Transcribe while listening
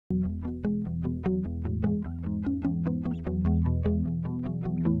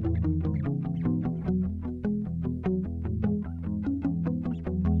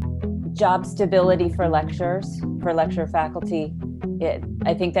job stability for lecturer faculty.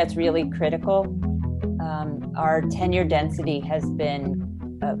 I think that's really critical. Our tenure density has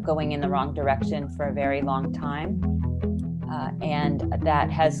been going in the wrong direction for a very long time. And that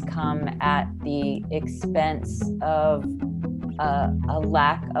has come at the expense of a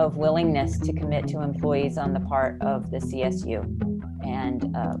lack of willingness to commit to employees on the part of the CSU.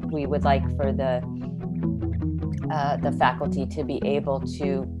 And we would like for the faculty to be able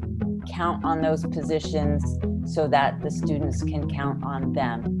to count on those positions so that the students can count on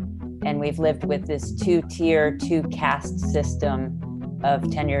them. And we've lived with this two-tier, two-caste system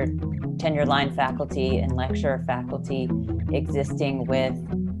of tenure line faculty and lecturer faculty existing with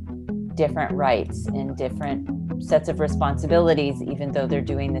different rights and different sets of responsibilities, even though they're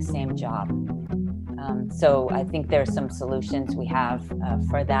doing the same job. So I think there's some solutions we have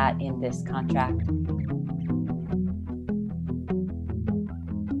for that in this contract.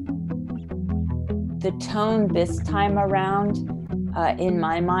 The tone this time around, in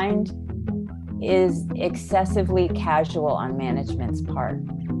my mind, is excessively casual on management's part.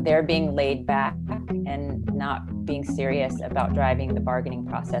 They're being laid back and not being serious about driving the bargaining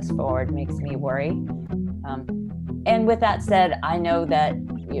process forward makes me worry. And with that said, I know that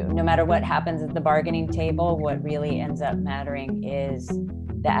no matter what happens at the bargaining table, what really ends up mattering is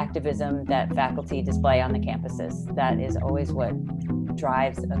the activism that faculty display on the campuses. That is always what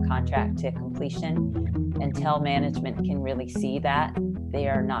drives a contract to completion. Until management can really see that, they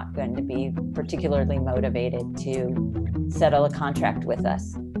are not going to be particularly motivated to settle a contract with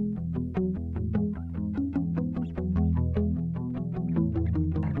us.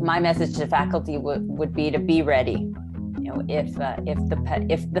 My message to faculty would be to be ready. If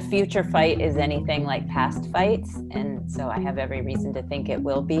the future fight is anything like past fights, and so I have every reason to think it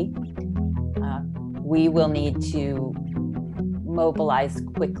will be, we will need to mobilize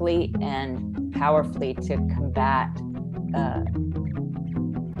quickly and powerfully to combat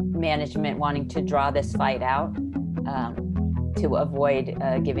management wanting to draw this fight out to avoid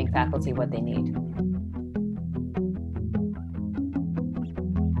giving faculty what they need.